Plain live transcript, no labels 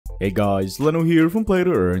Hey guys, Leno here from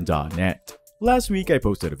PlayToEarn.net. Last week I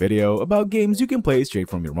posted a video about games you can play straight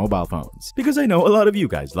from your mobile phones, because I know a lot of you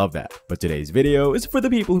guys love that. But today's video is for the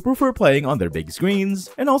people who prefer playing on their big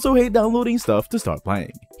screens and also hate downloading stuff to start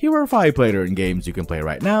playing. Here are 5 PlayToEarn games you can play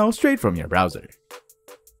right now straight from your browser.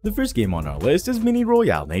 The first game on our list is Mini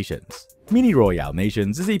Royale Nations. Mini Royale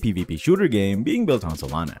Nations is a PvP shooter game being built on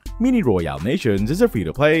Solana. Mini Royale Nations is a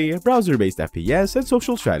free-to-play, browser-based FPS and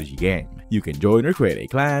social strategy game. You can join or create a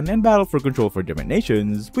clan and battle for control for different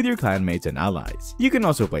nations with your clanmates and allies. You can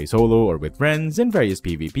also play solo or with friends in various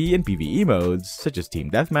PvP and PvE modes such as Team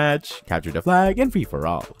Deathmatch, Capture the Flag, and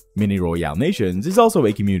Free-for-All. Mini Royale Nations is also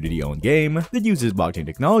a community-owned game that uses blockchain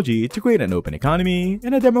technology to create an open economy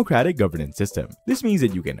and a democratic governance system. This means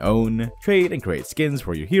that you can own, trade, and create skins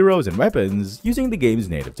for your heroes and weapons using the game's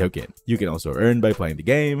native token. You can also earn by playing the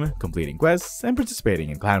game, completing quests, and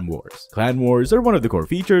participating in clan wars. Clan wars are one of the core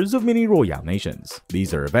features of Mini Royale Nations.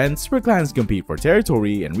 These are events where clans compete for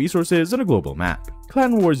territory and resources on a global map.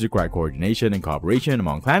 Clan wars require coordination and cooperation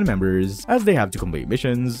among clan members, as they have to complete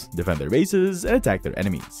missions, defend their bases, and attack their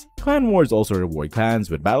enemies. Clan wars also reward clans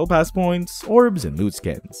with battle pass points, orbs, and loot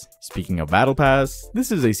skins. Speaking of battle pass,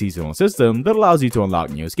 this is a seasonal system that allows you to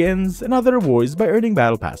unlock new skins and other rewards by earning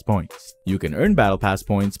battle pass points. You can earn battle pass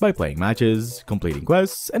points by playing matches, completing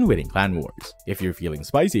quests, and winning clan wars. If you're feeling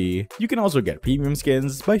spicy, you can also get premium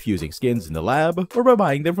skins by fusing skins in the lab or by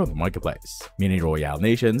buying them from the marketplace. Mini Royale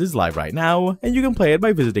Nations is live right now, and you can play it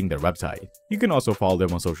by visiting their website. You can also follow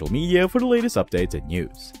them on social media for the latest updates and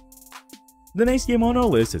news. The next game on our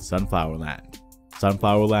list is Sunflower Land.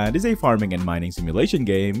 Sunflower Land is a farming and mining simulation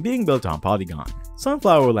game being built on Polygon.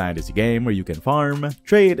 Sunflower Land is a game where you can farm,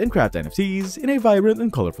 trade, and craft NFTs in a vibrant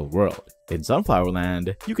and colorful world. In Sunflower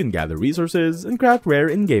Land, you can gather resources and craft rare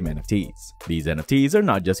in-game NFTs. These NFTs are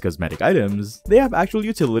not just cosmetic items, they have actual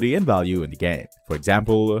utility and value in the game. For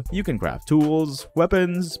example, you can craft tools,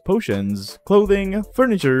 weapons, potions, clothing,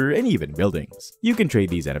 furniture, and even buildings. You can trade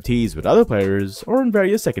these NFTs with other players or in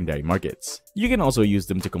various secondary markets. You can also use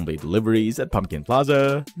them to complete deliveries at Pumpkin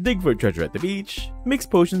Plaza, dig for treasure at the beach, mix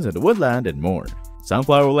potions in the woodland, and more.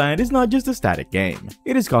 Sunflower Land is not just a static game.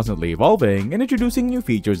 It is constantly evolving and introducing new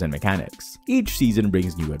features and mechanics. Each season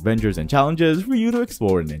brings new adventures and challenges for you to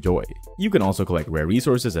explore and enjoy. You can also collect rare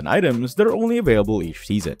resources and items that are only available each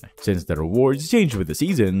season. Since the rewards change with the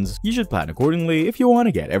seasons, you should plan accordingly if you want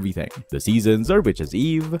to get everything. The seasons are Witch's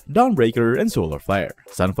Eve, Dawnbreaker, and Solar Flare.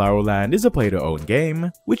 Sunflower Land is a play-to-own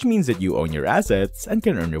game, which means that you own your assets and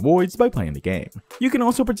can earn rewards by playing the game. You can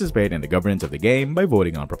also participate in the governance of the game by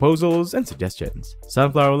voting on proposals and suggestions.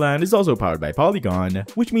 Sunflower Land is also powered by Polygon,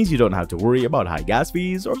 which means you don't have to worry about high gas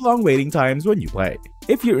fees or long waiting times when you play.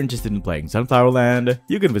 If you're interested in playing Sunflower Land,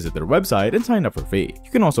 you can visit their website and sign up for free.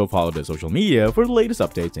 You can also follow their social media for the latest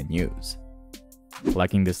updates and news.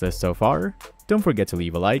 Liking this list so far? Don't forget to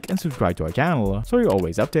leave a like and subscribe to our channel so you're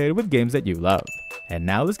always updated with games that you love. And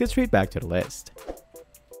now let's get straight back to the list.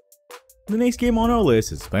 The next game on our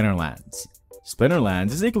list is Splinterlands.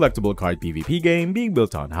 Splinterlands is a collectible card PvP game being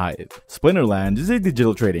built on Hive. Splinterlands is a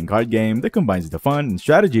digital trading card game that combines the fun and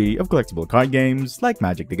strategy of collectible card games like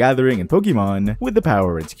Magic the Gathering and Pokemon with the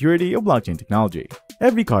power and security of blockchain technology.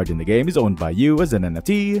 Every card in the game is owned by you as an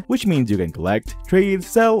NFT, which means you can collect, trade,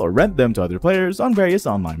 sell, or rent them to other players on various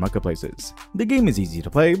online marketplaces. The game is easy to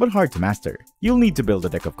play but hard to master. You'll need to build a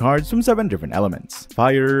deck of cards from 7 different elements: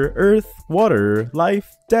 fire, earth, water, life,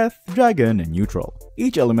 death, dragon, and neutral.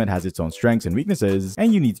 Each element has its own strengths and weaknesses,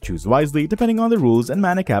 and you need to choose wisely depending on the rules and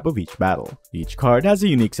mana cap of each battle. Each card has a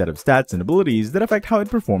unique set of stats and abilities that affect how it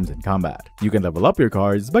performs in combat. You can level up your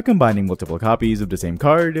cards by combining multiple copies of the same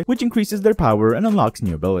card, which increases their power and unlocks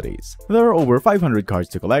new abilities. There are over 500 cards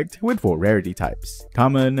to collect with 4 rarity types: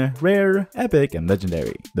 common, rare, epic, and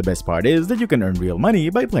legendary. The best part is that you can earn real money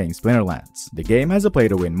by playing Splinterlands. The game has a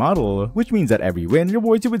play-to-win model, which means that every win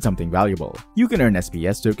rewards you with something valuable. You can earn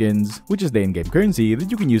SPS tokens, which is the in-game currency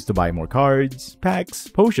that you can use to buy more cards, packs,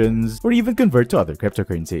 potions, or even convert to other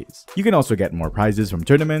cryptocurrencies. You can also get more prizes from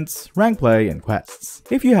tournaments, rank play, and quests.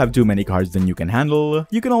 If you have too many cards than you can handle,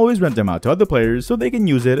 you can always rent them out to other players so they can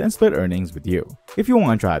use it and split earnings with you. If you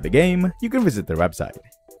want to try out the game, you can visit their website.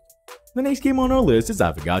 The next game on our list is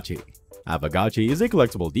Avagachi. Avagachi is a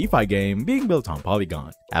collectible DeFi game being built on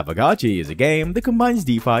Polygon. Avagachi is a game that combines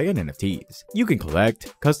DeFi and NFTs. You can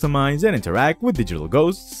collect, customize, and interact with digital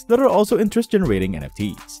ghosts that are also interest-generating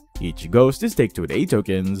NFTs. Each ghost is staked with 8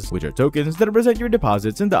 tokens, which are tokens that represent your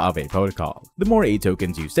deposits in the Aave protocol. The more 8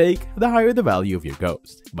 tokens you stake, the higher the value of your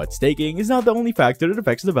ghost. But staking is not the only factor that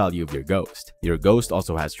affects the value of your ghost. Your ghost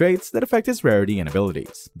also has traits that affect its rarity and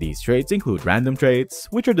abilities. These traits include random traits,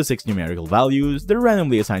 which are the 6 numerical values that are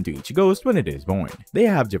randomly assigned to each ghost when it is born. They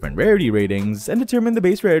have different rarity ratings and determine the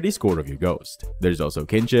base rarity score of your ghost. There's also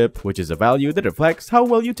kinship, which is a value that reflects how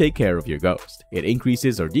well you take care of your ghost. It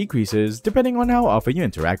increases or decreases depending on how often you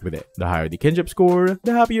interact with it. The higher the kinship score,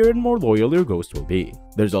 the happier and more loyal your ghost will be.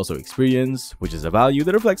 There's also experience, which is a value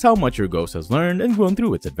that reflects how much your ghost has learned and grown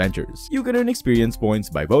through its adventures. You can earn experience points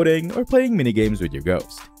by voting or playing minigames with your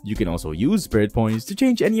ghost. You can also use spirit points to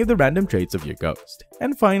change any of the random traits of your ghost.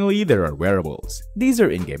 And finally, there are wearables. These are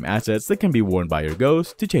in-game assets that can be worn by your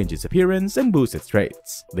ghost to change its appearance and boost its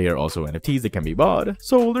traits. They are also NFTs that can be bought,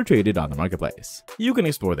 sold, or traded on the marketplace. You can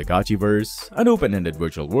explore the Gachiverse, an open-ended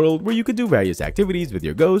virtual world where you can do various activities with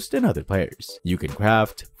your ghost and other players. You can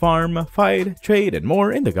craft, farm, fight, trade, and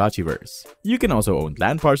more in the Gachiverse. You can also own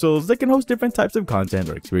land parcels that can host different types of content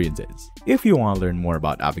or experiences. If you want to learn more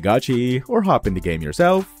about Aavegotchi or hop in the game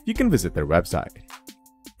yourself, you can visit their website.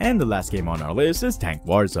 And the last game on our list is Tank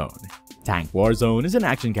Warzone. Tank Warzone is an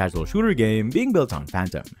action casual shooter game being built on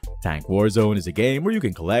Phantom. Tank Warzone is a game where you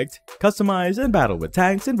can collect, customize, and battle with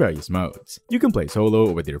tanks in various modes. You can play solo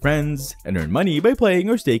or with your friends, and earn money by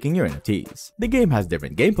playing or staking your NFTs. The game has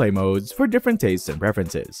different gameplay modes for different tastes and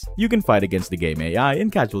preferences. You can fight against the game AI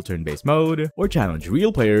in casual turn-based mode, or challenge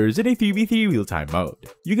real players in a 3v3 real-time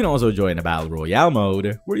mode. You can also join a battle royale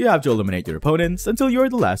mode, where you have to eliminate your opponents until you're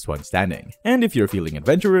the last one standing. And if you're feeling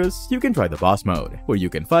adventurous, you can try the boss mode, where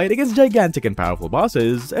you can fight against gigantic and powerful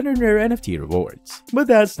bosses and earn rare NFT rewards. But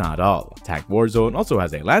that's not all. Tank Warzone also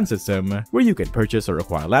has a land system where you can purchase or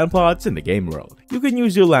acquire land plots in the game world. You can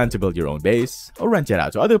use your land to build your own base or rent it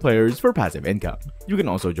out to other players for passive income. You can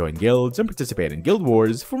also join guilds and participate in guild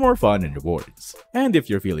wars for more fun and rewards. And if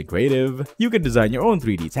you're feeling creative, you can design your own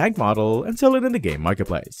 3D tank model and sell it in the game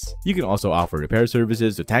marketplace. You can also offer repair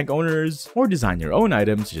services to tank owners or design your own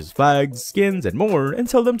items such as flags, skins, and more and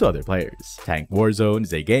sell them to other players. Tank Warzone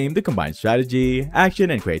is a game that combines strategy,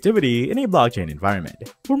 action, and creativity in a blockchain environment.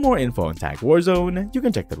 For more info on Tank Warzone, you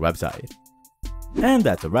can check their website. And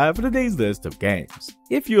that's a wrap for today's list of games.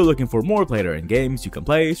 If you're looking for more PlayToEarn games you can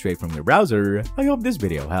play straight from your browser, I hope this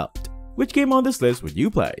video helped. Which game on this list would you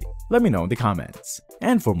play? Let me know in the comments.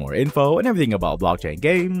 And for more info and everything about blockchain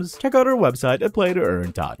games, check out our website at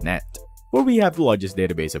PlayToEarn.net, where we have the largest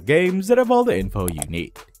database of games that have all the info you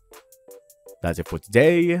need. That's it for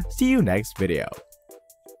today. See you next video.